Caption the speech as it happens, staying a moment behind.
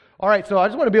All right, so I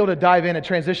just want to be able to dive in and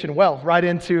transition right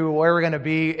into where we're going to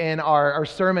be in our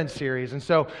sermon series. And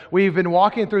so we've been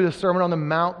walking through the Sermon on the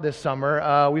Mount this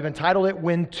summer. We've entitled it,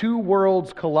 When Two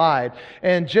Worlds Collide,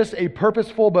 and just a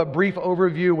purposeful but brief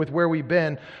overview with where we've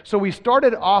been. So we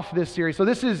started off this series. So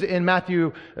this is in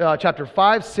Matthew chapter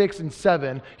 5, 6, and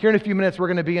 7. Here in a few minutes, we're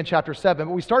going to be in chapter 7.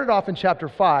 But we started off in chapter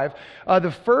 5.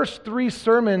 The first three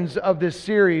sermons of this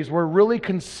series were really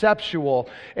conceptual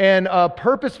and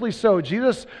purposefully so.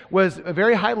 Jesus was a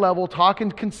very high level,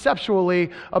 talking conceptually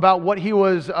about what he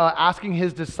was asking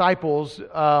his disciples.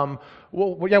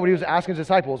 What he was asking his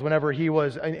disciples whenever he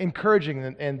was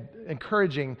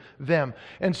encouraging them.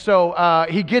 And so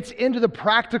he gets into the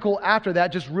practical after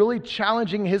that, just really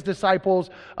challenging his disciples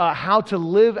how to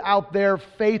live out their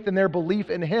faith and their belief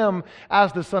in him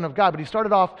as the Son of God. But he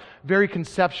started off very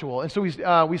conceptual. And so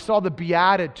we saw the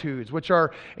Beatitudes, which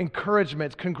are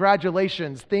encouragements,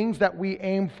 congratulations, things that we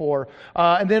aim for.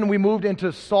 And then we moved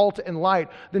into salt and light.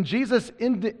 Then Jesus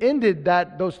ended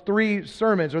those three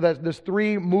sermons, or this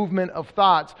three movement of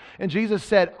thoughts. And Jesus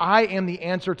said, I am the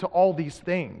answer to all these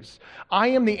things. I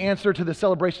am the answer to the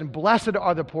celebration. Blessed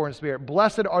are the poor in spirit.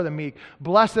 Blessed are the meek.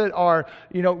 Blessed are,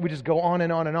 we just go on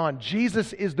and on and on.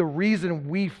 Jesus is the reason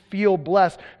we feel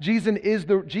blessed. Jesus is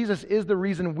the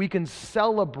reason we can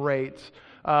celebrate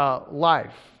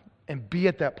life and be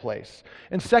at that place.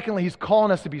 And secondly, he's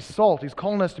calling us to be salt. He's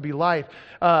calling us to be light.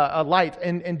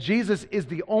 And Jesus is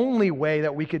the only way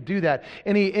that we could do that.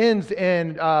 And he ends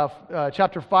in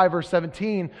chapter 5, verse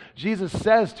 17. Jesus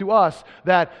says to us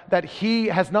that he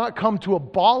has not come to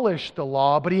abolish the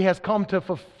law, but he has come to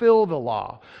fulfill the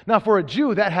law. Now, for a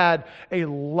Jew, that had a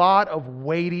lot of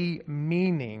weighty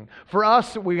meaning. For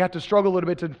us, we have to struggle a little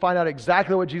bit to find out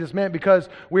exactly what Jesus meant because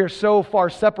we are so far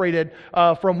separated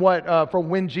from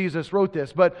when Jesus wrote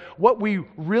this. But what we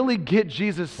really get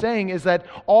Jesus saying is that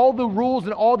all the rules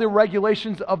and all the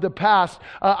regulations of the past,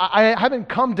 I haven't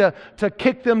come to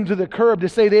kick them to the curb to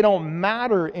say they don't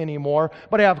matter anymore,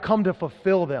 but I have come to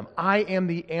fulfill them. I am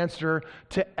the answer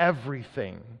to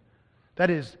everything. That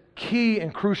is key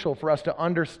and crucial for us to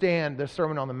understand the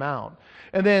Sermon on the Mount.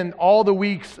 And then all the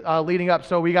weeks leading up,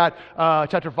 so we got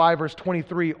chapter 5, verse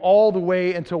 23, all the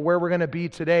way until where we're going to be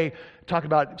today, talking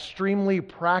about extremely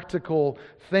practical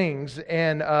things.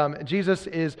 And Jesus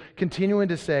is continuing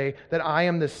to say that I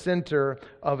am the center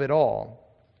of it all.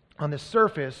 On the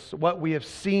surface, what we have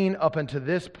seen up until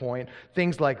this point,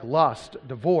 things like lust,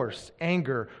 divorce,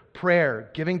 anger, prayer,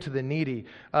 giving to the needy,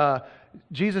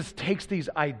 Jesus takes these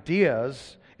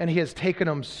ideas and he has taken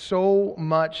them so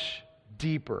much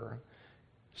deeper,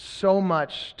 so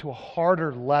much to a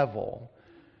harder level.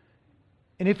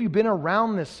 And if you've been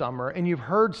around this summer and you've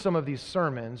heard some of these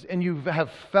sermons and you have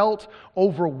felt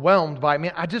overwhelmed by,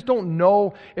 man, I just don't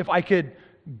know if I could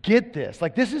get this.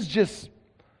 Like, this is just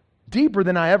deeper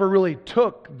than I ever really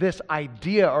took this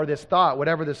idea or this thought,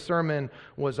 whatever this sermon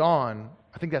was on.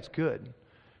 I think that's good.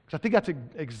 Because I think that's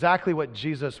exactly what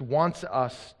Jesus wants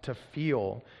us to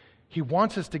feel. He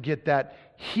wants us to get that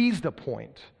He's the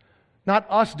point. Not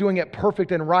us doing it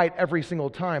perfect and right every single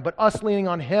time, but us leaning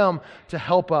on Him to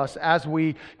help us as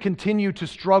we continue to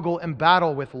struggle and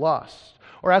battle with lust,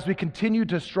 or as we continue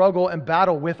to struggle and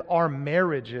battle with our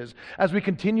marriages, as we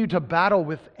continue to battle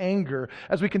with anger,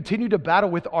 as we continue to battle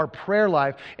with our prayer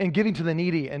life and giving to the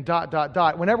needy and ...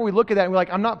 Whenever we look at that and we're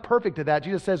like, I'm not perfect at that,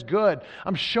 Jesus says, good.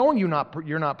 I'm showing you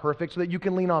you're not perfect so that you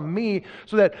can lean on me,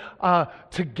 so that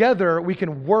together we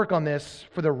can work on this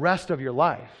for the rest of your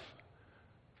life.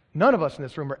 None of us in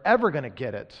this room are ever going to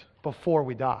get it before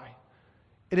we die.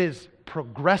 It is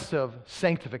progressive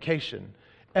sanctification.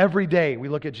 Every day we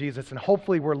look at Jesus, and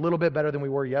hopefully we're a little bit better than we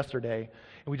were yesterday,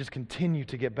 and we just continue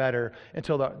to get better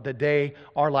until the day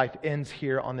our life ends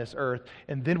here on this earth,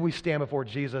 and then we stand before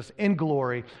Jesus in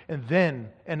glory, and then,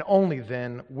 and only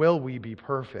then, will we be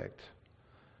perfect.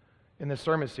 In this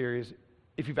sermon series,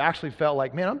 if you've actually felt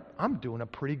like, man, I'm doing a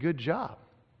pretty good job,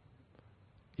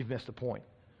 you've missed the point.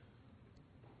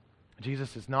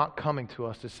 Jesus is not coming to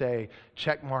us to say,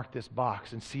 check mark this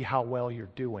box and see how well you're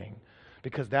doing,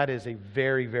 because that is a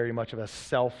very, very much of a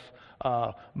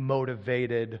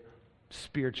self-motivated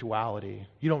spirituality.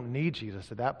 You don't need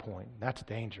Jesus at that point. That's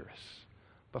dangerous.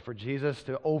 But for Jesus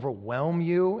to overwhelm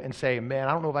you and say, man,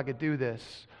 I don't know if I could do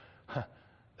this,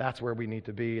 that's where we need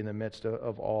to be in the midst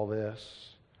of all this.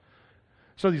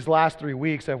 So these last 3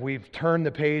 weeks, as we've turned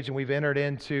the page and we've entered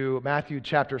into Matthew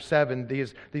chapter 7,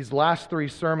 these last 3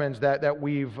 sermons that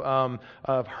we've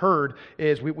heard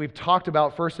is we've talked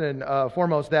about first and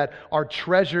foremost that our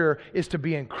treasure is to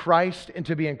be in Christ and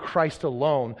to be in Christ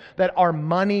alone, that our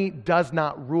money does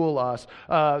not rule us.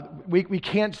 We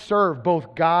can't serve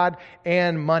both God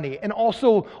and money. And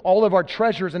also all of our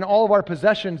treasures and all of our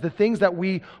possessions, the things that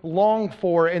we long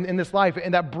for in this life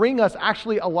and that bring us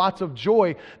actually a lots of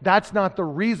joy, that's not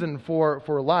the reason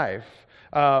for life.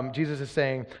 Jesus is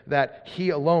saying that He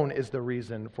alone is the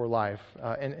reason for life.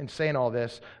 And saying all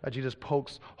this, Jesus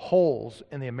pokes holes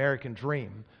in the American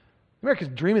dream. The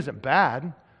American dream isn't bad.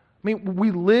 I mean,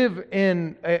 we live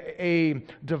in a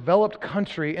developed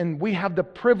country and we have the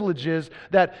privileges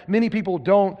that many people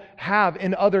don't have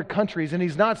in other countries. And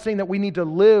He's not saying that we need to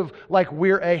live like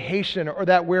we're a Haitian or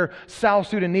that we're South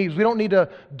Sudanese. We don't need to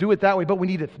do it that way, but we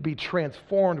need to be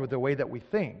transformed with the way that we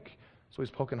think. So He's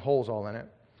poking holes all in it.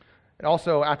 And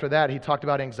also after that, He talked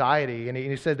about anxiety, and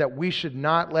he said that we should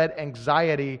not let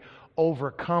anxiety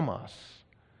overcome us.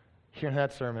 Hearing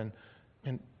that sermon,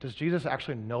 and does Jesus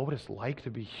actually know what it's like to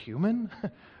be human? I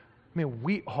mean,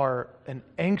 we are an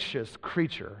anxious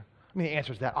creature. I mean, the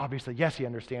answer is that obviously, yes, He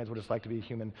understands what it's like to be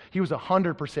human. He was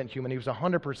 100% human. He was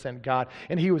 100% God,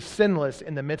 and He was sinless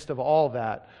in the midst of all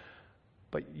that.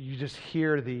 But you just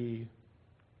hear the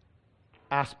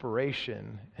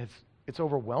aspiration. It's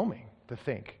overwhelming to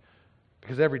think,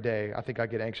 because every day I think I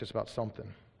get anxious about something.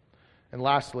 And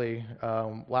lastly,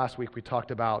 last week we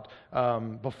talked about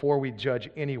before we judge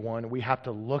anyone, we have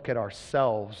to look at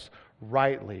ourselves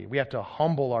rightly. We have to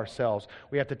humble ourselves.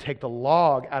 We have to take the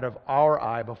log out of our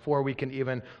eye before we can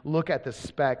even look at the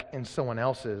speck in someone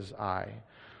else's eye.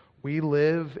 We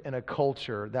live in a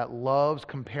culture that loves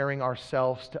comparing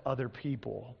ourselves to other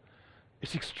people.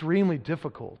 It's extremely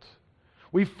difficult.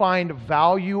 We find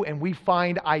value and we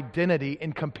find identity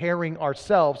in comparing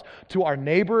ourselves to our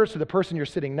neighbors, to the person you're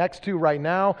sitting next to right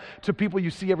now, to people you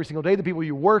see every single day, the people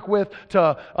you work with,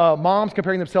 to moms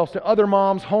comparing themselves to other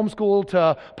moms, homeschool,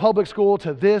 to public school,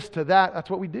 to this, to that. That's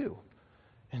what we do.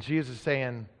 And Jesus is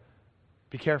saying,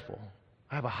 be careful.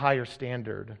 I have a higher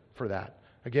standard for that.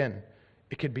 Again,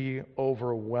 it could be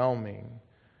overwhelming.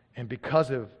 And because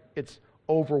of its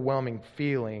overwhelming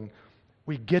feeling,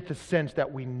 we get the sense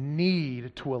that we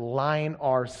need to align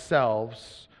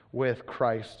ourselves with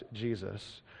Christ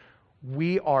Jesus.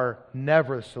 We are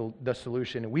never the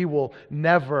solution. We will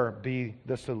never be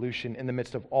the solution in the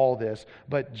midst of all this,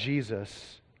 but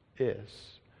Jesus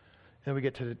is. And we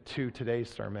get to today's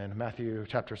sermon, Matthew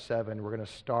chapter 7. We're going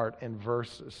to start in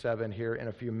verse 7 here in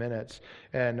a few minutes.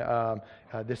 And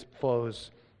this flows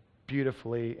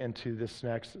beautifully into this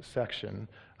next section.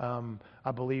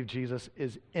 I believe Jesus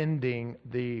is ending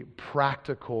the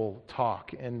practical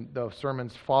talk. In the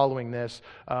sermons following this,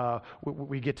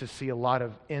 we get to see a lot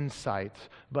of insight,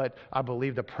 but I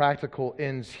believe the practical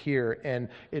ends here, and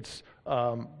it's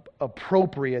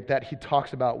appropriate that He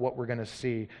talks about what we're going to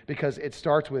see, because it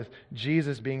starts with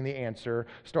Jesus being the answer,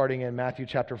 starting in Matthew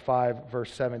chapter 5,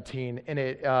 verse 17.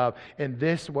 And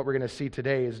this, what we're going to see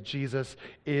today, is Jesus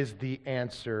is the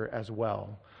answer as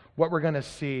well. What we're going to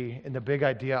see, and the big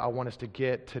idea I want us to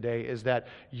get today, is that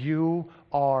you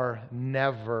are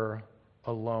never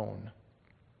alone.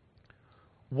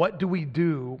 What do we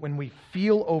do when we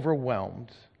feel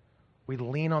overwhelmed? We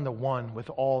lean on the one with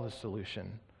all the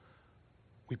solution.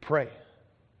 We pray.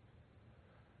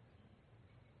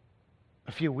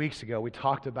 A few weeks ago, we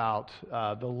talked about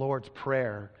the Lord's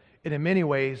Prayer. And in many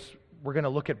ways, we're going to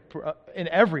look at, in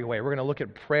every way, we're going to look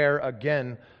at prayer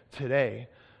again today.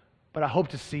 But I hope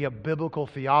to see a biblical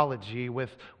theology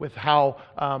with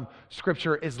how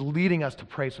Scripture is leading us to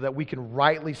pray so that we can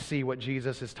rightly see what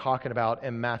Jesus is talking about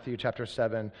in Matthew chapter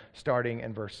 7, starting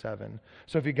in verse 7.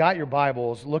 So if you got your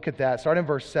Bibles, look at that. Start in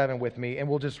verse 7 with me, and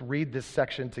we'll just read this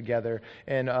section together,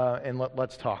 and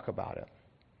let's talk about it.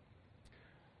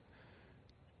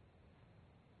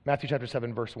 Matthew chapter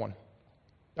 7, verse 1.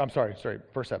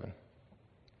 Verse 7.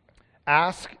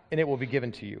 Ask, and it will be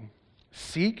given to you.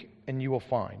 Seek, and you will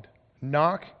find.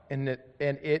 Knock, and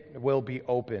it will be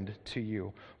opened to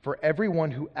you. For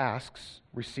everyone who asks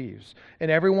receives,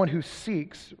 and everyone who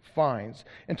seeks finds,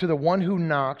 and to the one who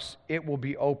knocks it will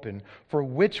be open. For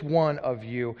which one of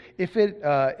you, if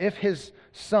his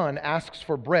son asks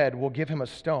for bread, will give him a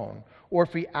stone? Or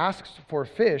if he asks for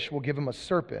fish, will give him a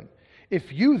serpent?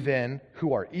 If you then,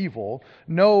 who are evil,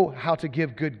 know how to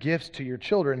give good gifts to your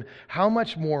children, how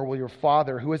much more will your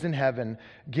Father who is in heaven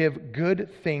give good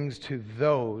things to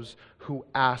those who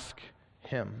ask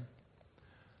Him?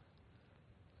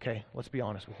 Okay, let's be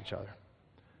honest with each other.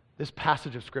 This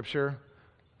passage of Scripture,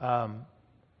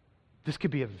 this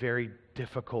could be a very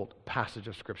difficult passage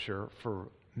of Scripture for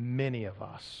many of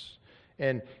us.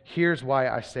 And here's why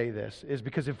I say this, is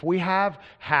because if we have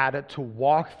had to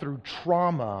walk through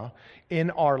trauma in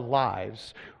our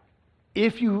lives,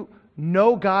 if you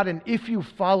know God and if you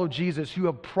follow Jesus, you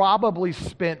have probably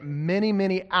spent many,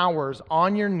 many hours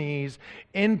on your knees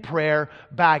in prayer,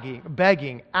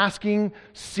 begging, asking,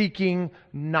 seeking,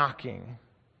 knocking.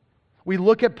 We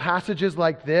look at passages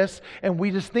like this, and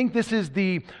we just think this is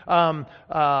the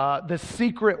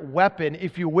secret weapon,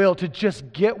 if you will, to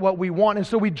just get what we want. And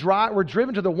so we're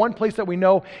driven to the one place that we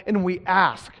know, and we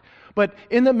ask. But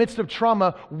in the midst of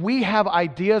trauma, we have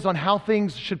ideas on how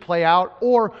things should play out,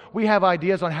 or we have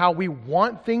ideas on how we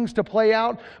want things to play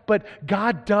out, but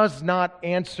God does not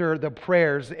answer the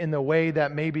prayers in the way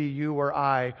that maybe you or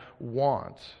I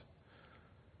want.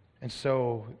 And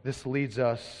so this leads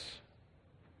us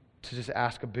to just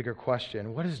ask a bigger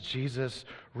question. What is Jesus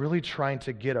really trying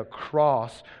to get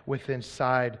across with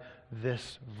inside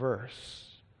this verse?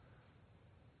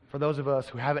 For those of us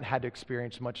who haven't had to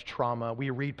experience much trauma, we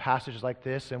read passages like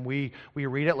this and we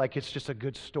read it like it's just a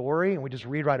good story, and we just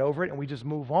read right over it and we just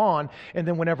move on. And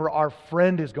then whenever our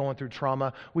friend is going through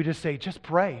trauma, we just say, just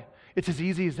pray. It's as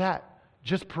easy as that.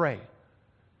 Just pray.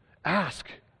 Ask.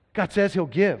 God says He'll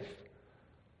give.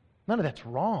 None of that's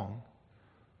wrong.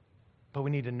 But we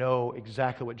need to know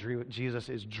exactly what Jesus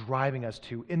is driving us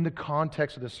to in the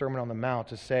context of the Sermon on the Mount,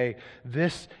 to say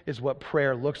this is what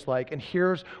prayer looks like, and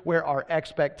here's where our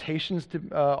expectations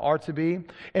are to be.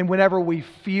 And whenever we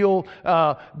feel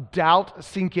doubt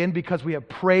sink in because we have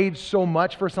prayed so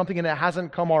much for something and it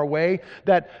hasn't come our way,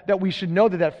 that we should know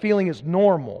that feeling is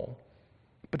normal,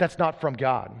 but that's not from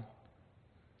God.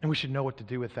 And we should know what to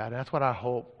do with that. And that's what I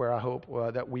hope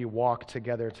that we walk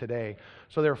together today.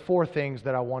 So there are 4 things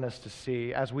that I want us to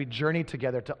see as we journey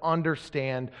together to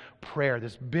understand prayer,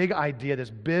 this big idea,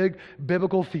 this big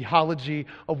biblical theology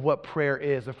of what prayer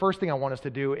is. The first thing I want us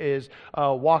to do is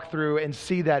walk through and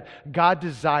see that God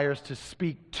desires to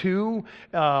speak to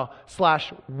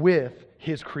 / with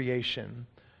His creation.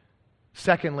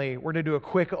 Secondly, we're going to do a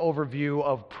quick overview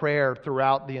of prayer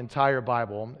throughout the entire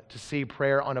Bible to see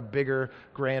prayer on a bigger,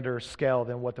 grander scale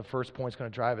than what the first point is going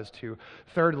to drive us to.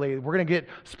 Thirdly, we're going to get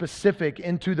specific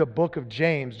into the book of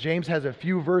James. James has a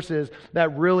few verses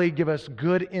that really give us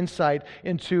good insight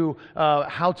into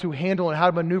how to handle and how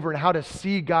to maneuver and how to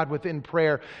see God within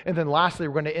prayer. And then lastly,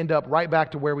 we're going to end up right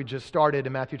back to where we just started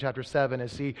in Matthew chapter 7 and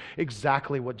see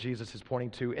exactly what Jesus is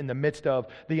pointing to in the midst of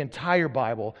the entire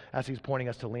Bible as He's pointing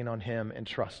us to lean on Him and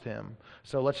trust Him.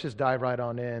 So let's just dive right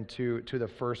on into the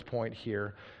first point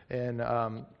here. And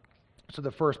so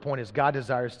the first point is God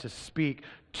desires to speak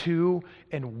to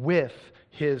and with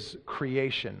His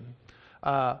creation.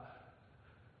 I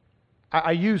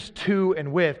use to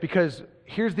and with because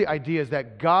here's the idea, is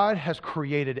that God has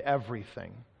created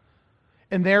everything.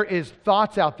 And there is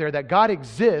thoughts out there that God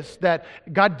exists, that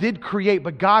God did create,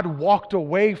 but God walked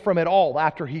away from it all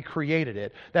after He created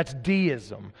it. That's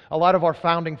deism. A lot of our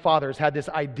founding fathers had this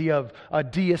idea of a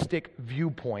deistic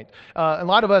viewpoint. A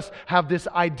lot of us have this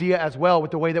idea as well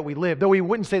with the way that we live. Though we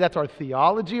wouldn't say that's our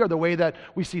theology or the way that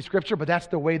we see Scripture, but that's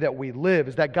the way that we live,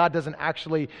 is that God doesn't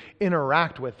actually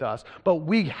interact with us. But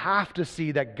we have to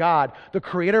see that God, the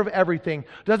creator of everything,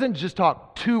 doesn't just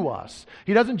talk to us.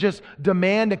 He doesn't just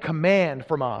demand and command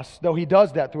from us, though He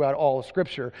does that throughout all of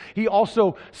Scripture. He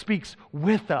also speaks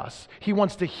with us. He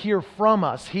wants to hear from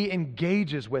us. He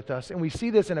engages with us. And we see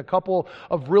this in a couple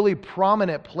of really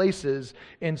prominent places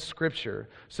in Scripture.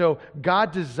 So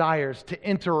God desires to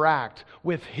interact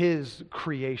with His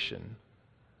creation.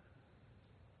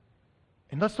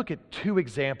 And let's look at 2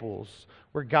 examples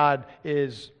where God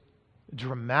is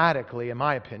dramatically, in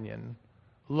my opinion,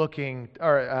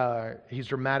 He's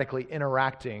dramatically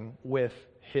interacting with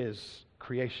His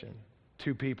creation.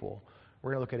 2 people.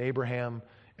 We're going to look at Abraham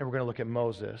and we're going to look at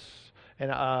Moses. And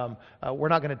we're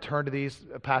not going to turn to these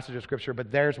passages of Scripture,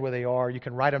 but there's where they are. You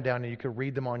can write them down and you can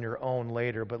read them on your own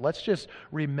later. But let's just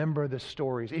remember the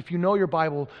stories. If you know your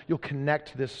Bible, you'll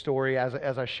connect to this story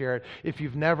as I share it. If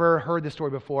you've never heard this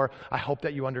story before, I hope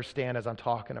that you understand as I'm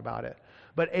talking about it.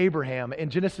 But Abraham, in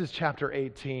Genesis chapter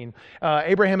 18,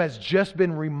 Abraham has just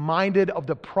been reminded of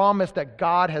the promise that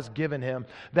God has given him,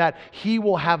 that he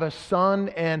will have a son,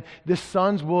 and this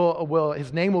son's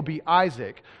his name will be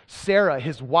Isaac. Sarah,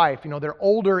 his wife, they're They're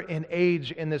older in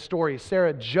age in this story.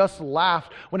 Sarah just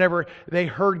laughed whenever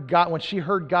when she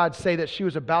heard God say that she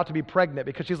was about to be pregnant,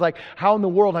 because she's like, how in the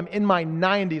world, I'm in my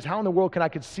 90s, how in the world can I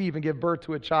conceive and give birth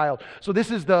to a child? So this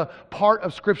is the part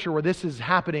of Scripture where this is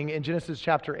happening in Genesis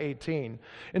chapter 18.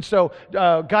 And so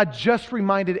God just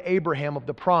reminded Abraham of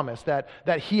the promise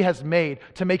that he has made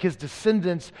to make his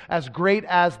descendants as great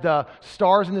as the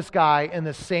stars in the sky and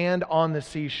the sand on the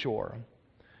seashore.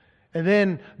 And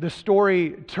then the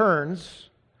story turns,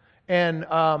 and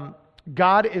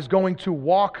God is going to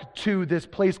walk to this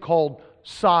place called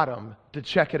Sodom to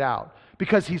check it out,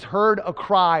 because he's heard a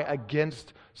cry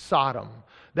against Sodom,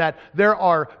 that there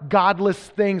are godless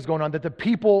things going on, that the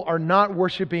people are not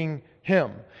worshiping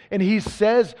him. And he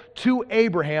says to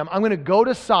Abraham, I'm going to go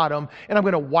to Sodom and I'm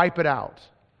going to wipe it out.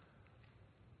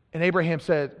 And Abraham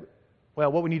said, well,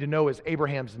 what we need to know is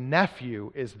Abraham's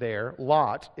nephew is there,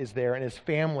 Lot is there, and his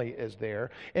family is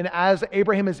there. And as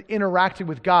Abraham is interacting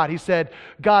with God, he said,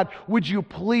 God, would you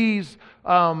please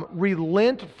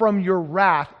relent from your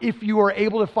wrath if you are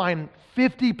able to find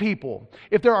 50 people?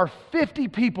 If there are 50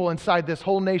 people inside this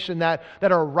whole nation that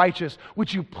are righteous,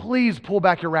 would you please pull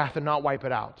back your wrath and not wipe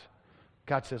it out?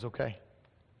 God says, okay,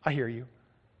 I hear you.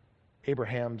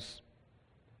 Abraham's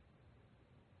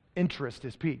interest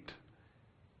is piqued.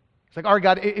 It's like, all right,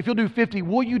 God, if you'll do 50,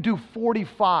 will you do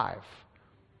 45?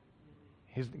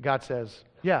 God says,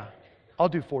 yeah, I'll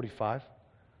do 45.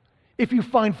 If you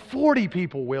find 40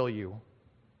 people, will you?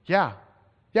 Yeah,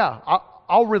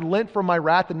 I'll relent from my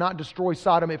wrath and not destroy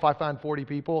Sodom if I find 40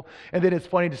 people. And then it's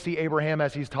funny to see Abraham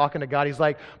as he's talking to God. He's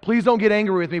like, please don't get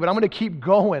angry with me, but I'm going to keep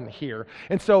going here.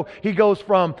 And so he goes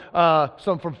from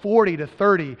 40 to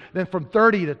 30, then from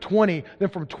 30 to 20, then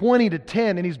from 20 to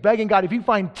 10. And he's begging God, if you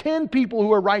find 10 people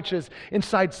who are righteous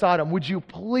inside Sodom, would you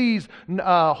please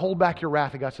hold back your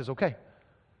wrath? And God says, okay.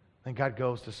 And God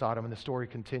goes to Sodom, and the story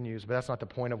continues, but that's not the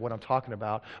point of what I'm talking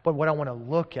about. But what I want to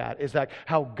look at is that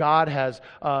how God has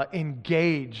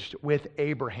engaged with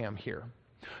Abraham here.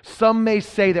 Some may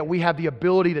say that we have the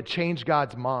ability to change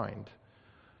God's mind.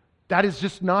 That is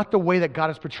just not the way that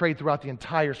God is portrayed throughout the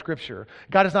entire Scripture.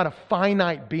 God is not a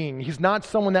finite being. He's not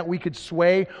someone that we could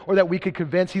sway or that we could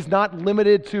convince. He's not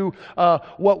limited to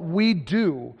what we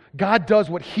do. God does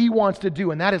what He wants to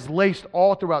do, and that is laced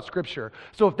all throughout Scripture.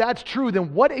 So if that's true,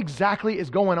 then what exactly is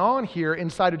going on here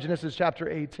inside of Genesis chapter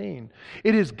 18?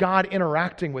 It is God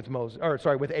interacting with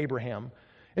with Abraham,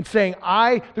 and saying,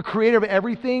 I, the creator of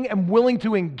everything, am willing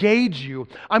to engage you.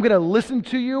 I'm going to listen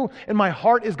to you, and my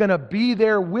heart is going to be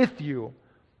there with you.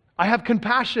 I have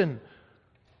compassion.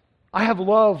 I have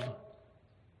love.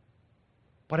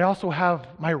 But I also have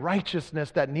my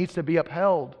righteousness that needs to be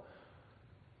upheld.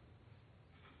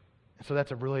 And so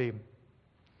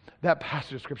that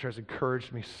passage of Scripture has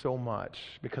encouraged me so much,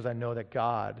 because I know that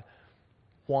God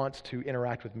wants to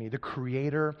interact with me, the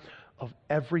creator of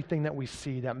everything that we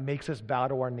see that makes us bow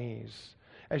to our knees.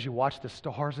 As you watch the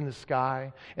stars in the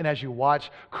sky, and as you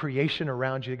watch creation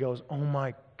around you, it goes, oh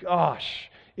my gosh,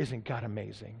 isn't God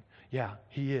amazing? Yeah,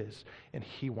 He is. And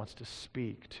He wants to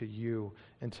speak to you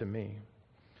and to me.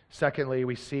 Secondly,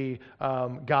 we see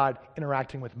God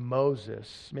interacting with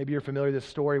Moses. Maybe you're familiar with this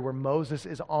story where Moses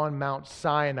is on Mount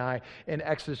Sinai in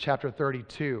Exodus chapter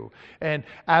 32. And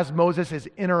as Moses is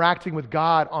interacting with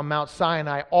God on Mount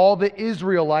Sinai, all the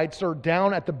Israelites are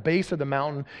down at the base of the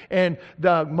mountain. And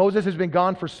Moses has been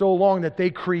gone for so long that they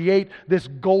create this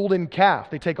golden calf.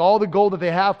 They take all the gold that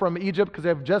they have from Egypt, because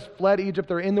they've just fled Egypt.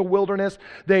 They're in the wilderness.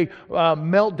 They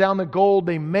melt down the gold.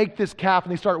 They make this calf,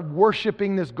 and they start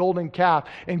worshiping this golden calf.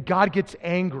 And God gets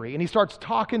angry, and He starts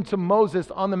talking to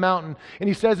Moses on the mountain. And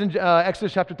He says in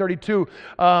Exodus chapter 32,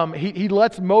 he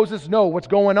lets Moses know what's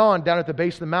going on down at the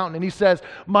base of the mountain. And He says,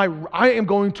 I am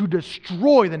going to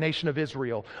destroy the nation of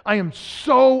Israel. I am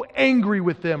so angry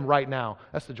with them right now.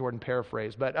 That's the Jordan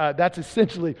paraphrase, but that's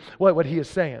essentially what he is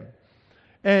saying.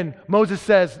 And Moses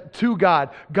says to God,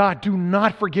 God, do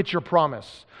not forget your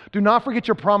promise. Do not forget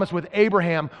your promise with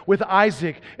Abraham, with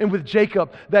Isaac, and with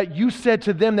Jacob, that you said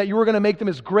to them that you were going to make them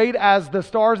as great as the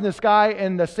stars in the sky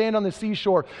and the sand on the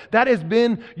seashore. That has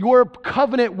been your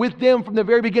covenant with them from the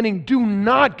very beginning. Do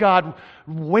not, God,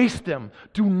 waste them.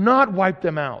 Do not wipe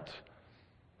them out.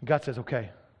 And God says, okay,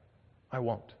 I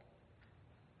won't.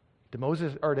 Did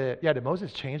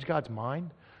Moses change God's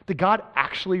mind? Did God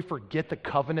actually forget the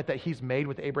covenant that He's made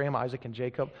with Abraham, Isaac, and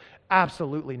Jacob?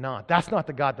 Absolutely not. That's not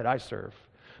the God that I serve.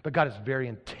 But God is very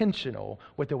intentional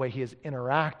with the way He is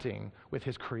interacting with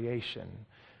His creation.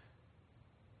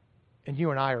 And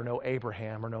you and I are no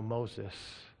Abraham or no Moses,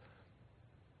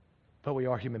 but we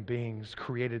are human beings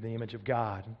created in the image of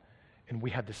God, and we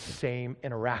have the same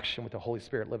interaction with the Holy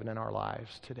Spirit living in our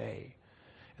lives today.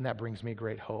 and that brings me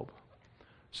great hope.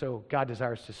 So God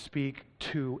desires to speak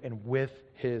to and with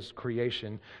His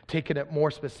creation. Taking it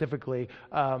more specifically,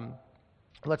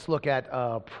 let's look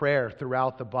at prayer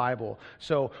throughout the Bible.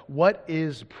 So what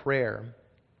is prayer?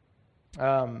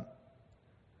 At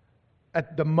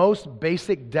the most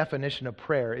basic definition of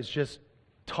prayer is just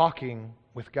talking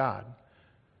with God.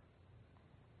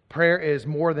 Prayer is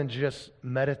more than just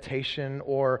meditation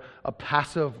or a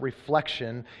passive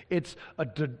reflection. It's a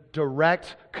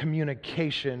direct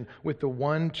communication with the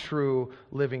one true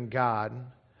living God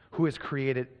who has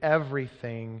created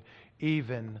everything,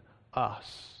 even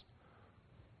us.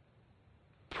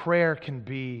 Prayer can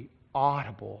be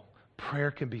audible.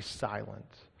 Prayer can be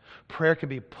silent. Prayer can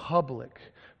be public.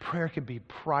 Prayer can be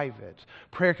private.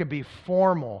 Prayer can be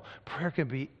formal. Prayer can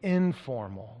be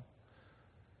informal.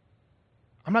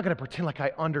 I'm not going to pretend like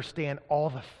I understand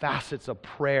all the facets of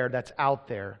prayer that's out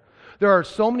there. There are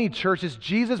so many churches,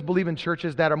 Jesus-believing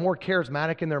churches, that are more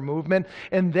charismatic in their movement,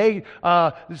 and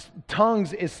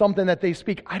tongues is something that they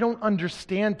speak. I don't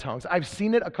understand tongues. I've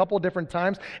seen it a couple of different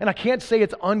times, and I can't say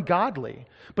it's ungodly,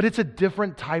 but it's a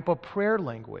different type of prayer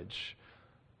language.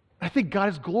 I think God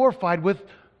is glorified with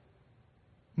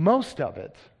most of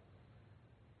it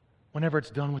whenever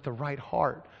it's done with the right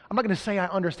heart. I'm not going to say I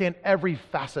understand every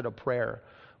facet of prayer,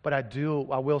 but I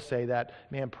will say that,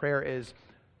 man, prayer is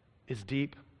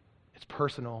deep, it's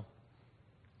personal,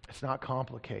 it's not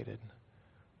complicated.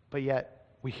 But yet,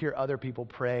 we hear other people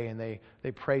pray, and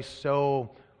they pray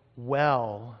so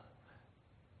well.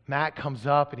 Matt comes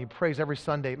up, and he prays every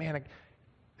Sunday. Man,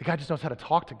 the guy just knows how to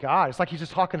talk to God. It's like he's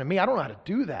just talking to me. I don't know how to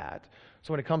do that.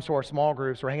 So when it comes to our small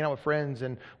groups, we're hanging out with friends,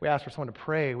 and we ask for someone to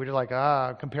pray. We're just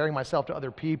like, comparing myself to other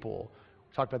people.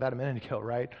 We talked about that a minute ago,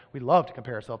 right? We love to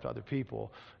compare ourselves to other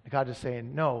people. And God is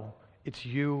saying, no, it's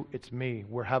you, it's me.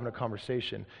 We're having a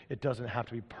conversation. It doesn't have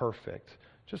to be perfect.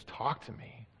 Just talk to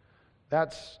me.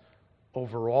 That's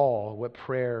overall what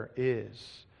prayer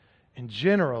is. And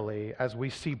generally, as we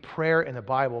see prayer in the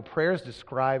Bible, prayer is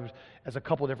described as a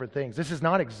couple different things. This is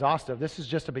not exhaustive. This is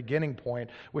just a beginning point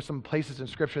with some places in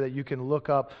Scripture that you can look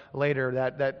up later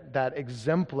that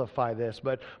exemplify this.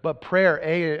 But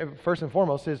prayer, first and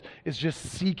foremost, is just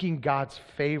seeking God's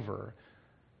favor.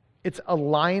 It's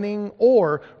aligning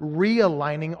or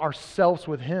realigning ourselves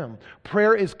with Him.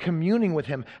 Prayer is communing with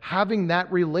Him, having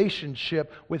that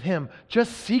relationship with Him,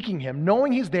 just seeking Him,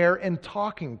 knowing He's there and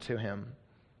talking to Him.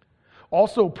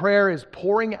 Also, prayer is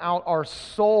pouring out our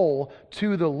soul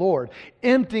to the Lord,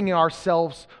 emptying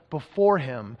ourselves before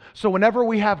Him. So whenever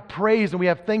we have praise and we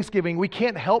have thanksgiving, we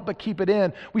can't help but keep it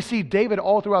in. We see David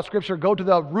all throughout Scripture go to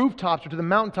the rooftops or to the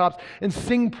mountaintops and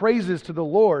sing praises to the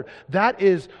Lord. That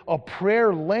is a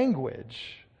prayer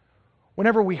language.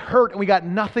 Whenever we hurt and we got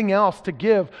nothing else to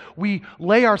give, we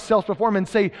lay ourselves before Him and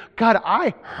say, God,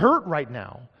 I hurt right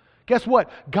now. Guess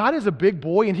what? God is a big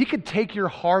boy, and He could take your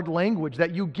hard language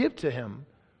that you give to Him.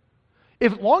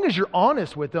 As long as you're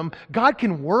honest with Him, God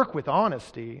can work with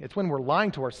honesty. It's when we're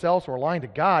lying to ourselves or we're lying to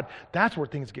God, that's where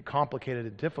things get complicated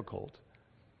and difficult.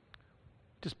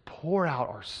 Just pour out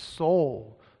our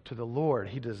soul to the Lord.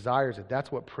 He desires it.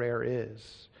 That's what prayer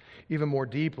is. Even more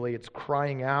deeply, it's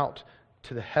crying out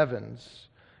to the heavens.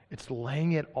 It's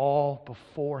laying it all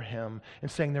before Him and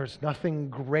saying there's nothing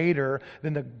greater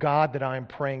than the God that I'm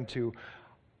praying to.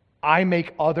 I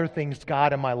make other things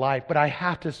God in my life, but I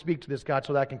have to speak to this God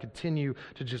so that I can continue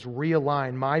to just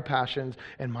realign my passions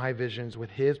and my visions with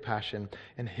His passion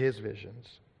and His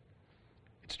visions.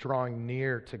 It's drawing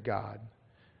near to God.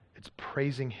 It's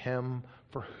praising Him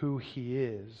for who He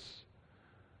is.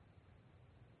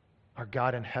 Our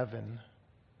God in heaven,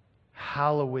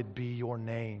 hallowed be your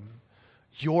name.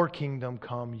 Your kingdom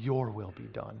come, your will be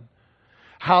done.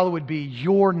 Hallowed be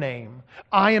your name.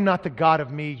 I am not the God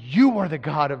of me, you are the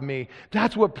God of me.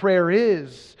 That's what prayer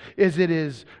is it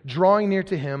is drawing near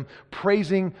to Him,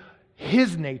 praising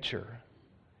His nature.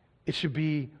 It should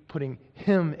be putting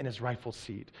Him in His rightful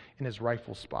seat, in His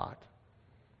rightful spot.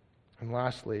 And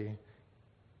lastly,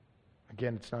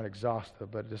 again, it's not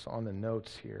exhaustive, but just on the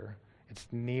notes here, it's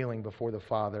kneeling before the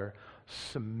Father,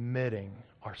 submitting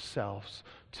ourselves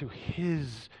to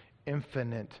His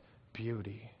infinite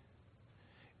beauty.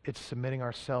 It's submitting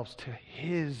ourselves to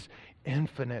His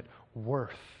infinite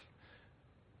worth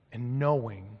and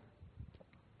knowing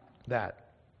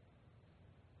that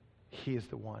He is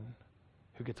the one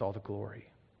who gets all the glory,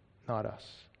 not us.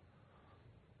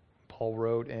 Paul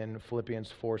wrote in Philippians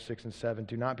 4, 6, and 7,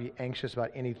 do not be anxious about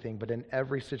anything, but in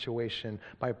every situation,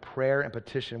 by prayer and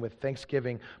petition, with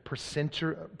thanksgiving, present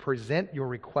your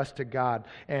request to God,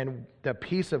 and the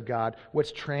peace of God,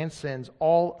 which transcends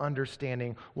all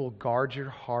understanding, will guard your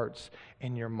hearts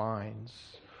and your minds.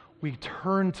 we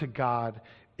turn to God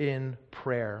in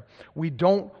prayer. We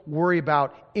don't worry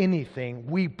about anything.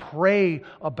 We pray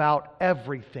about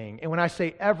everything. And when I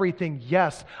say everything,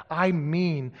 yes, I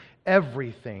mean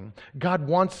everything. God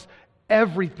wants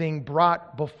everything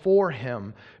brought before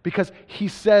him, because he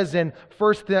says in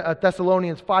 1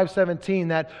 Thessalonians 5:17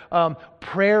 that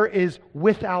prayer is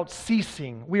without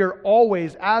ceasing. We are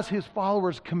always, as his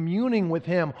followers, communing with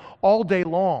him all day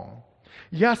long.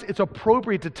 Yes, it's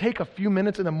appropriate to take a few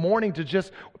minutes in the morning to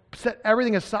just set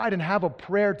everything aside and have a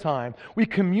prayer time. We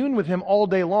commune with him all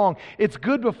day long. It's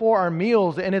good before our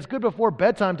meals, and it's good before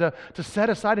bedtime to set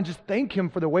aside and just thank him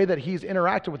for the way that he's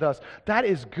interacted with us. That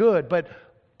is good, but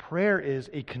prayer is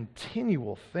a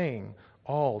continual thing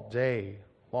all day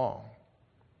long.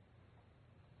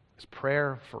 Is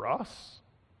prayer for us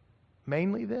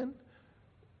mainly then?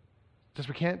 Just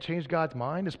we can't change God's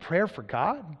mind? Is prayer for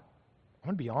God? I'm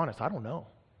going to be honest, I don't know.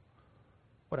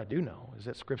 What I do know is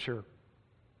that Scripture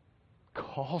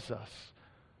calls us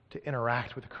to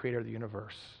interact with the creator of the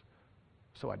universe.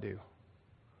 So I do.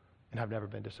 And I've never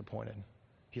been disappointed.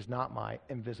 He's not my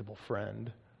invisible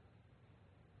friend.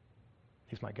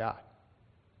 He's my God.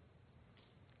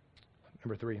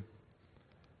 Number 3.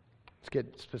 Let's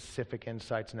get specific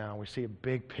insights now. We see a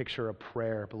big picture of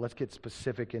prayer, but let's get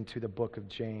specific into the book of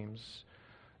James.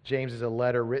 James is a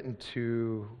letter written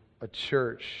to a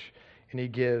church, and he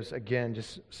gives, again,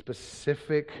 just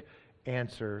specific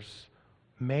answers,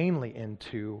 mainly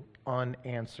into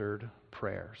unanswered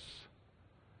prayers.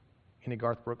 Any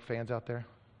Garth Brooks fans out there?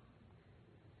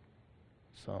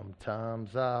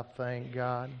 Sometimes I thank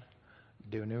God,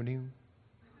 do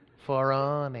for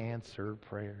unanswered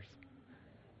prayers.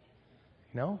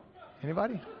 You know?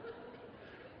 Anybody?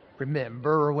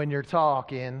 Remember when you're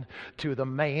talking to the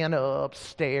man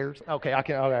upstairs. Okay.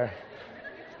 I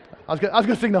was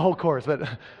gonna sing the whole chorus, but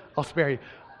I'll spare you.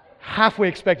 Halfway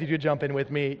expected you to jump in with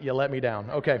me. You let me down.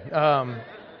 Okay.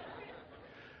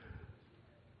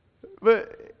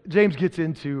 But James gets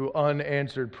into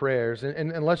unanswered prayers,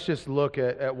 and let's just look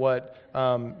at what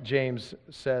James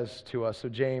says to us. So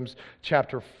James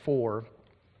chapter 4,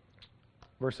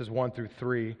 verses 1 through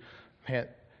 3. Man,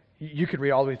 you could read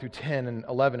all the way through 10 and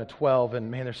 11 and 12, and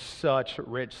man, there's such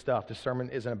rich stuff. The sermon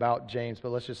isn't about James, but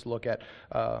let's just look at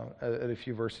a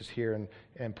few verses here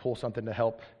and pull something to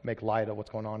help make light of what's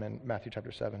going on in Matthew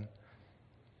chapter 7.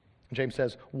 James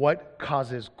says, "What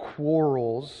causes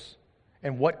quarrels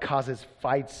and what causes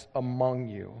fights among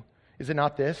you? Is it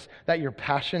not this, that your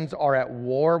passions are at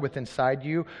war within inside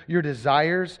you? Your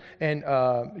desires and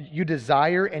you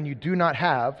desire and you do not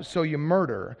have, so you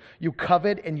murder. You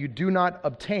covet and you do not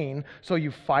obtain, so you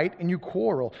fight and you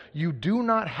quarrel. You do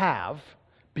not have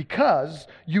because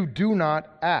you do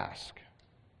not ask.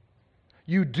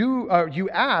 You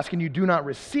ask and you do not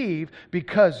receive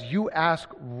because you ask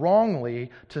wrongly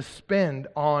to spend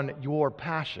on your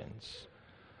passions."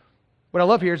 What I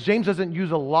love here is James doesn't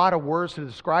use a lot of words to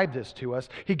describe this to us.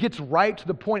 He gets right to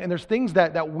the point, and there's things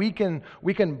that we can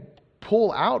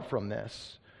pull out from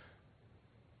this.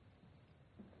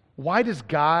 Why does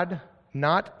God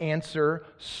not answer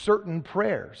certain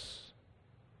prayers?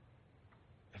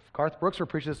 If Garth Brooks were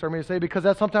preaching this sermon, he'd say,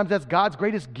 because sometimes that's God's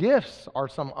greatest gifts are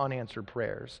some unanswered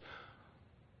prayers.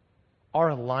 Our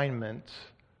alignment,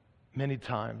 many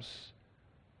times,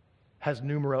 has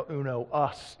numero uno,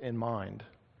 us, in mind.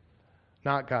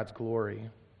 Not God's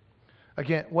glory.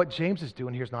 Again, what James is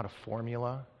doing here is not a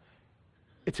formula.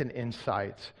 It's an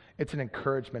insight. It's an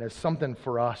encouragement. It's something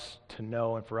for us to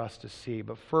know and for us to see.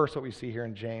 But first, what we see here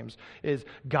in James is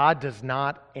God does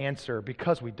not answer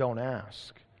because we don't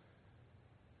ask.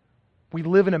 We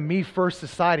live in a me-first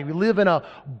society. We live in a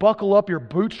buckle up your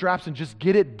bootstraps and just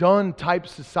get it done type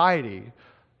society.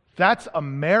 That's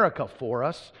America for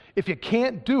us. If you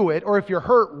can't do it, or if you're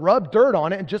hurt, rub dirt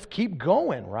on it and just keep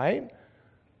going, right?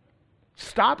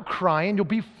 Stop crying, you'll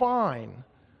be fine.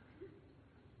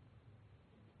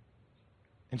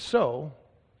 And so,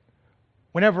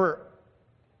 whenever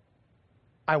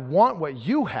I want what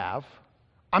you have,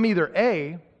 I'm either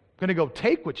A, going to go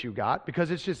take what you got because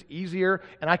it's just easier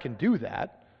and I can do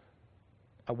that.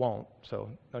 I won't, so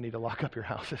no need to lock up your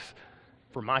houses,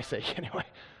 for my sake anyway.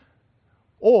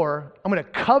 Or I'm going to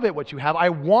covet what you have. I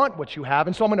want what you have,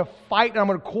 and so I'm going to fight and I'm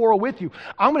going to quarrel with you.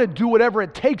 I'm going to do whatever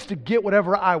it takes to get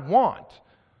whatever I want.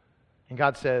 And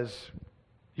God says,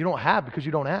 you don't have because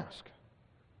you don't ask.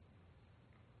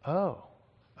 Oh,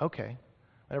 okay.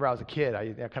 Whenever I was a kid,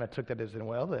 I kind of took that as,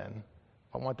 well then,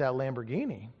 if I want that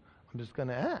Lamborghini, I'm just going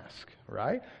to ask,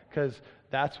 right? Because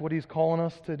that's what he's calling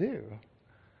us to do.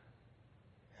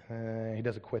 He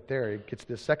doesn't quit there. He gets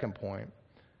to the second point.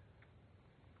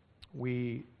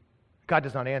 God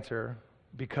does not answer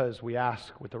because we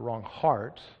ask with the wrong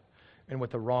heart and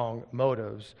with the wrong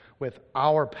motives, with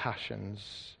our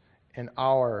passions and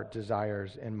our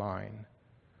desires in mind.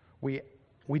 We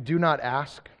do not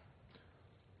ask.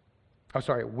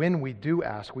 When we do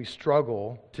ask, we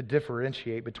struggle to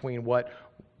differentiate between what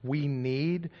we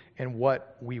need and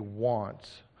what we want.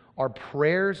 Our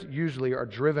prayers usually are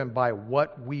driven by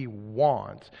what we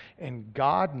want, and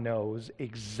God knows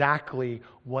exactly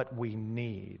what we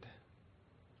need.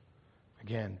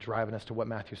 Again, driving us to what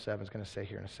Matthew 7 is going to say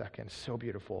here in a second. It's so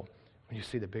beautiful when you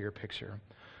see the bigger picture.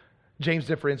 James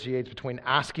differentiates between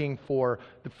asking for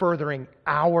the furthering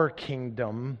our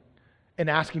kingdom and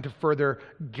asking to further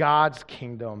God's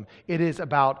kingdom. It is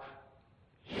about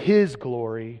His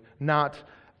glory, not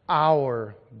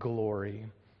our glory.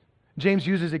 James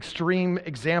uses extreme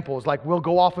examples like we'll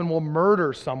go off and we'll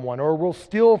murder someone, or we'll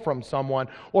steal from someone,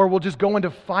 or we'll just go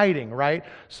into fighting, right?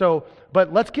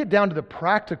 But let's get down to the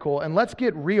practical and let's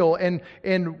get real.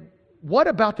 And what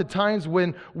about the times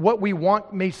when what we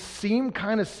want may seem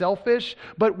kind of selfish,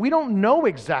 but we don't know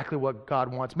exactly what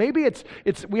God wants? Maybe it's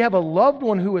we have a loved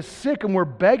one who is sick and we're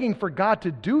begging for God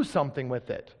to do something with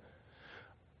it.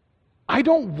 I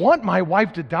don't want my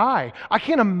wife to die. I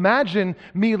can't imagine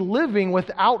me living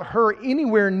without her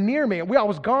anywhere near me. I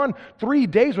was gone 3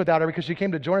 days without her because she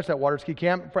came to join us at water ski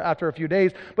camp after a few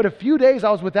days. But a few days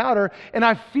I was without her, and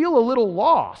I feel a little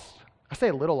lost. I say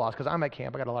a little lost because I'm at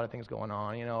camp. I got a lot of things going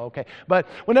on, okay. But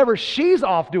whenever she's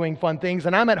off doing fun things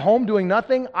and I'm at home doing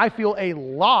nothing, I feel a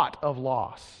lot of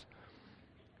loss.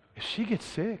 If she gets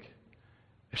sick,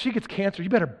 if she gets cancer, you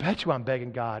better bet you I'm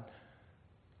begging God.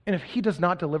 And if He does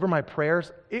not deliver my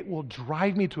prayers, it will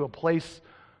drive me to a place,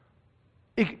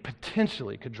 it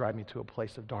potentially could drive me to a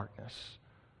place of darkness.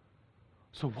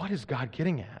 So what is God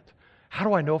getting at? How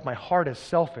do I know if my heart is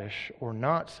selfish or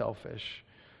not selfish?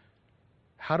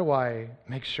 How do I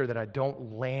make sure that I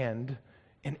don't land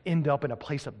and end up in a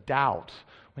place of doubt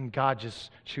when God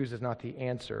just chooses not the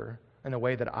answer in the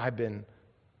way that I've been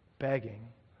begging?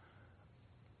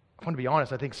 I want to be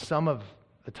honest, I think some of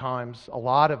the times, a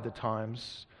lot of the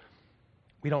times,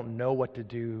 we don't know what to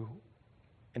do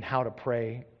and how to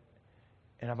pray.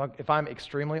 And if I'm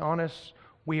extremely honest,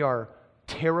 we are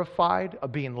terrified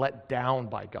of being let down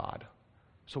by God,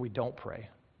 so we don't pray.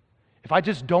 If I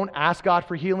just don't ask God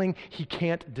for healing, He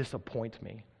can't disappoint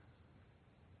me.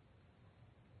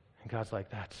 And God's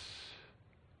like, that's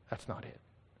not it.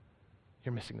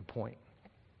 You're missing the point.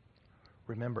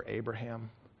 Remember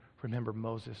Abraham. Remember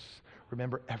Moses.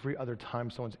 Remember every other time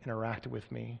someone's interacted with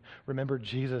me. Remember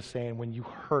Jesus saying, when you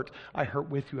hurt, I hurt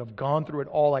with you. I've gone through it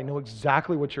all. I know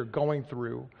exactly what you're going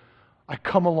through. I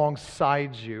come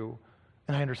alongside you,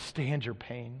 and I understand your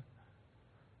pain.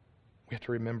 We have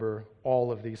to remember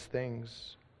all of these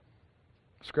things.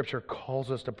 Scripture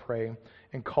calls us to pray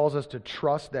and calls us to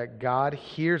trust that God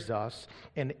hears us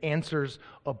and answers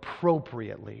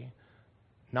appropriately.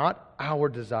 Not our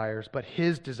desires, but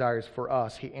His desires for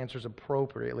us. He answers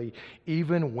appropriately,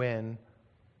 even when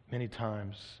many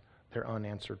times they're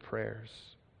unanswered prayers.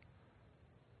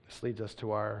 This leads us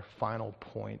to our final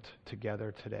point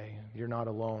together today. You're not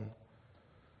alone.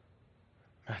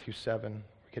 Matthew 7,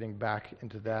 we're getting back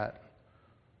into that.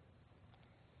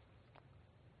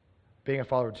 Being a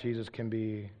follower of Jesus can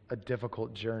be a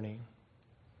difficult journey.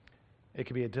 It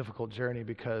can be a difficult journey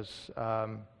because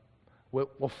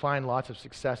we'll find lots of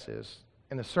successes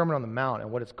in the Sermon on the Mount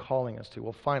and what it's calling us to.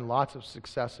 We'll find lots of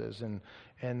successes in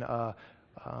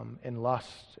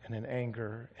lust and in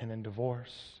anger and in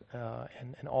divorce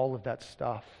and all of that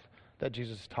stuff that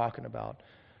Jesus is talking about.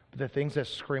 But the things that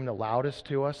scream the loudest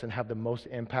to us and have the most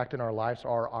impact in our lives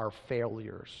are our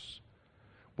failures.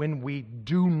 When we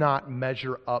do not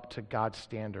measure up to God's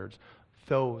standards,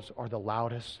 those are the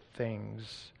loudest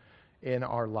things in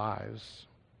our lives.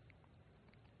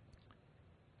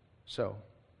 So,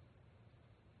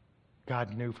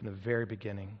 God knew from the very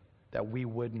beginning that we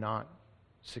would not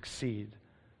succeed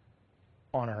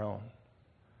on our own.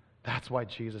 That's why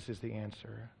Jesus is the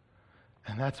answer.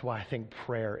 And that's why I think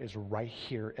prayer is right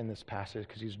here in this passage,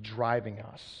 because He's driving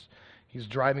us. He's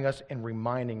driving us and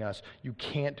reminding us, you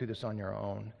can't do this on your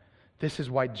own. This is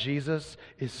why Jesus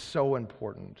is so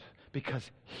important,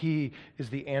 because He is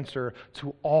the answer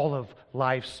to all of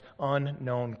life's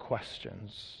unknown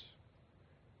questions.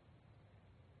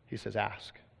 He says,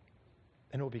 ask,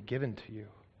 and it will be given to you.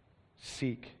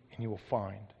 Seek, and you will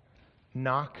find.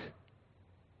 Knock,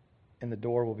 and the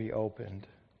door will be opened.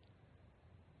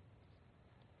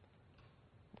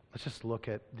 Let's just look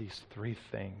at these three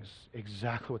things,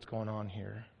 exactly what's going on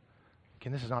here.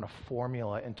 Again, this is not a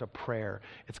formula into prayer.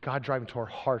 It's God driving to our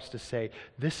hearts to say,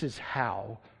 this is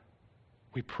how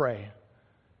we pray.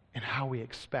 and how we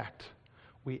expect.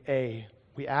 We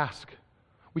ask.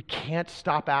 We can't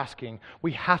stop asking.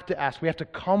 We have to ask. We have to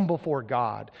come before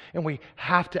God, and we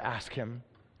have to ask Him.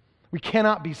 We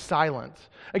cannot be silent.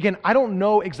 Again, I don't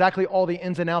know exactly all the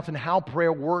ins and outs and how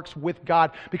prayer works with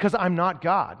God because I'm not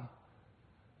God.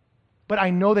 But I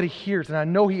know that He hears and I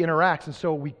know He interacts, and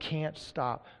so we can't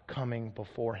stop coming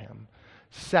before Him.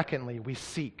 Secondly, we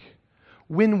seek.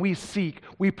 When we seek,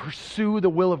 we pursue the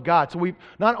will of God. So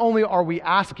not only are we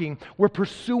asking, we're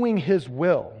pursuing His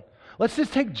will. Let's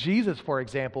just take Jesus, for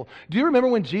example. Do you remember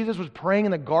when Jesus was praying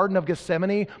in the Garden of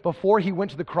Gethsemane before He went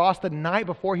to the cross, the night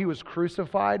before He was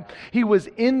crucified? He was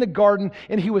in the garden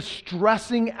and He was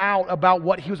stressing out about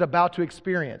what He was about to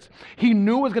experience. He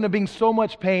knew it was going to bring so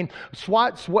much pain.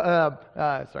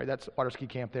 Sorry, that's water ski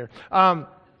camp there.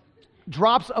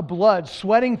 Drops of blood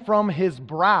sweating from His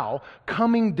brow,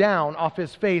 coming down off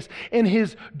His face. And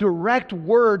His direct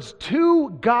words to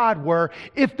God were,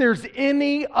 if there's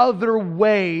any other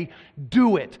way,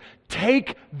 do it.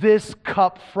 Take this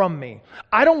cup from me.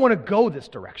 I don't want to go this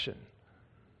direction.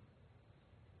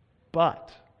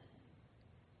 But,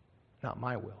 not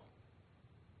my will,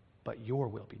 but your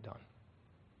will be done.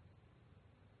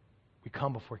 We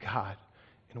come before God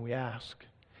and we ask.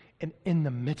 And in the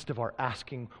midst of our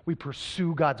asking, we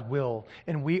pursue God's will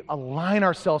and we align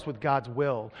ourselves with God's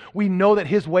will. We know that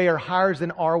His way are higher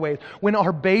than our ways. When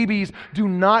our babies do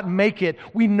not make it,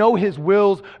 we know His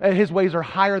ways are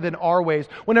higher than our ways.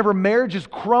 Whenever marriages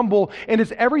crumble and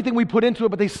it's everything we put into it,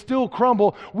 but they still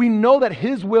crumble, we know that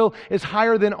His will is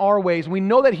higher than our ways. We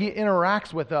know that He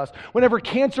interacts with us. Whenever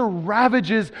cancer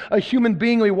ravages a human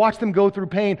being, we watch them go through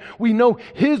pain, we know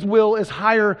His will is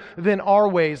higher than our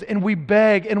ways. And we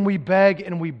beg and we beg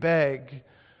and we beg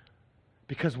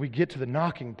because we get to the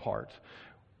knocking part.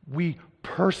 We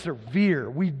persevere.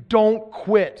 We don't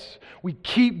quit. We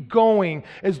keep going.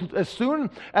 As soon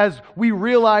as we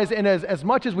realize and as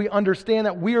much as we understand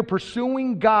that we are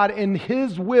pursuing God in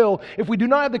His will, if we do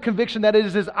not have the conviction that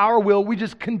it is our will, we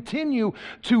just continue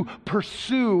to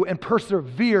pursue and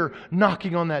persevere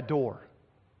knocking on that door.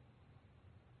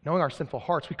 Knowing our sinful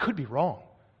hearts, we could be wrong.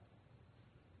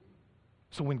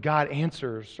 So when God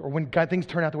answers, or when things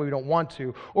turn out the way we don't want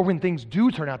to, or when things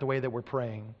do turn out the way that we're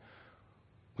praying,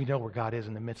 we know where God is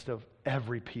in the midst of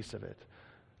every piece of it.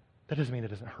 That doesn't mean it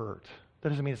doesn't hurt. That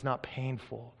doesn't mean it's not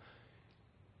painful.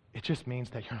 It just means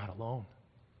that you're not alone.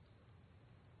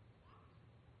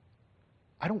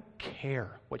 I don't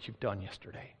care what you've done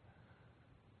yesterday,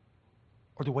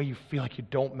 or the way you feel like you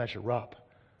don't measure up.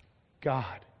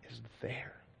 God is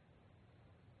there.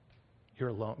 You're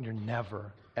alone. You're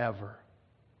never, ever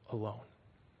alone.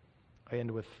 I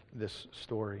end with this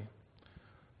story.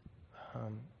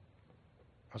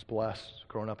 I was blessed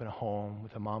growing up in a home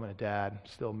with a mom and a dad,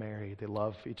 still married. They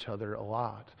love each other a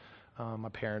lot. My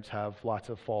parents have lots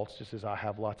of faults, just as I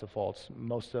have lots of faults.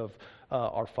 Most of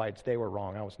our fights, they were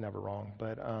wrong. I was never wrong.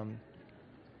 But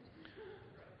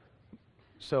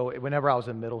so whenever I was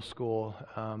in middle school,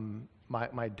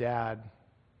 my dad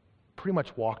pretty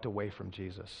much walked away from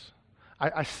Jesus.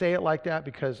 I say it like that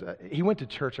because he went to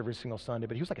church every single Sunday,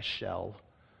 but he was like a shell.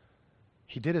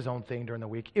 He did his own thing during the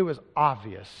week. It was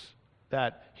obvious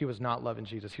that he was not loving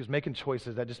Jesus. He was making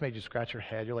choices that just made you scratch your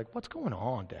head. You're like, what's going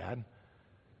on, Dad?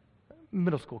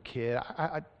 Middle school kid.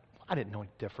 I didn't know any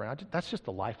different. That's just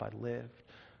the life I lived.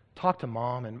 Talked to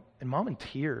Mom, and Mom in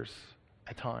tears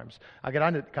at times. I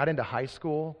got into high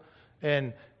school,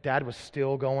 and Dad was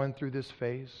still going through this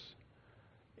phase.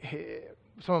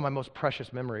 Some of my most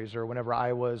precious memories are whenever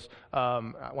I was,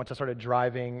 once I started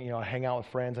driving, I'd hang out with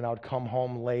friends and I would come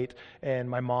home late and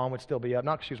my mom would still be up,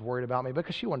 not because she was worried about me, but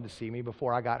because she wanted to see me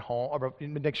before I got home, or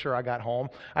make sure I got home.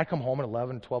 I'd come home at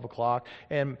 11, 12 o'clock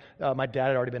and my dad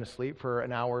had already been asleep for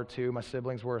an hour or two. My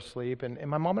siblings were asleep and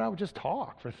my mom and I would just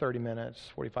talk for 30 minutes,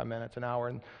 45 minutes, an hour.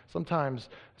 And sometimes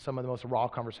some of the most raw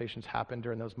conversations happened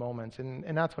during those moments.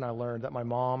 And that's when I learned that my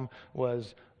mom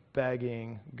was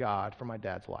begging God for my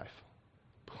dad's life.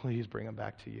 Please bring him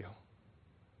back to you.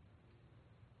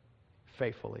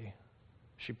 Faithfully,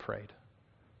 she prayed.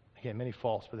 Again, many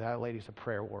faults, but that lady's a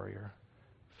prayer warrior.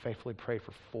 Faithfully prayed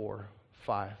for 4,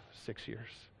 5, 6 years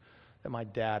that my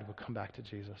dad would come back to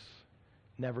Jesus.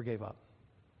 Never gave up.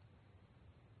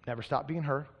 Never stopped being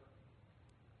hurt.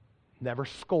 Never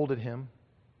scolded him.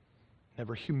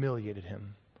 Never humiliated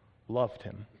him. Loved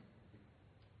him.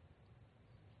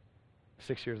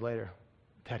 6 years later,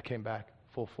 Dad came back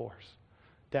full force.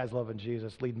 Dad's loving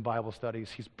Jesus, leading Bible studies.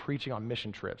 He's preaching on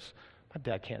mission trips. My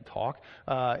dad can't talk.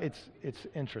 It's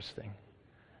interesting.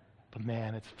 But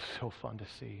man, it's so fun to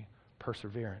see.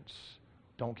 Perseverance.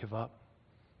 Don't give up.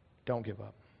 Don't give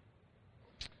up.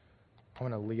 I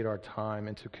want to lead our time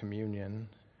into communion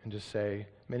and just say,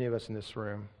 many of us in this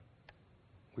room,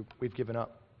 we've given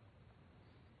up.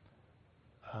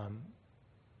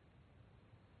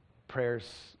 Prayer's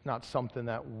not something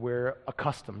that we're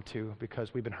accustomed to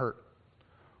because we've been hurt,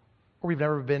 or we've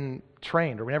never been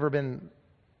trained, or we've never been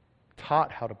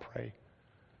taught how to pray.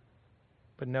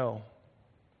 But no,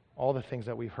 all the things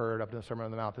that we've heard up in the Sermon on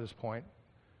the Mount at this point,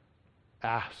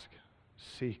 ask,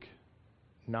 seek,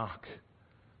 knock,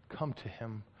 come to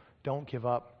Him. Don't give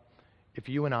up. If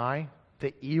you and I,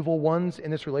 the evil ones in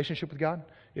this relationship with God,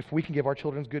 if we can give our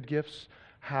children good gifts,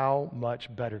 how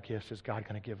much better gifts is God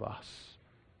going to give us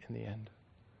in the end?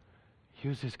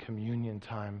 Use this communion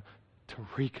time to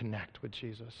reconnect with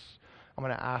Jesus. I'm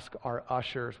going to ask our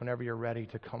ushers, whenever you're ready,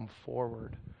 to come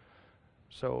forward.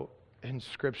 So in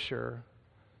Scripture,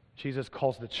 Jesus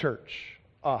calls the church,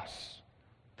 us,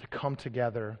 to come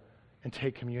together and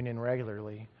take communion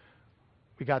regularly.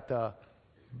 We got the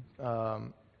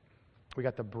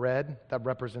bread that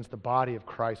represents the body of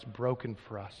Christ broken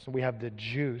for us. And we have the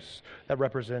juice that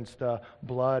represents the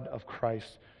blood of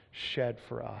Christ shed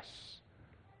for us.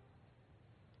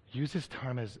 Use this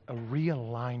time as a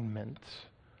realignment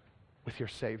with your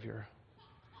Savior.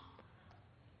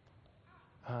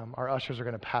 Our ushers are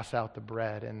going to pass out the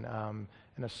bread, and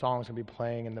a song's going to be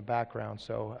playing in the background.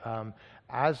 So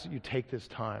as you take this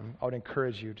time, I would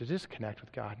encourage you to just connect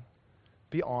with God.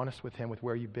 Be honest with Him with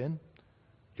where you've been,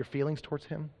 your feelings towards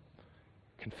Him.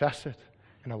 Confess it,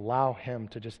 and allow Him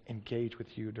to just engage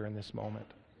with you during this moment.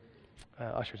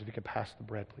 Ushers, if you could pass the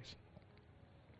bread, please.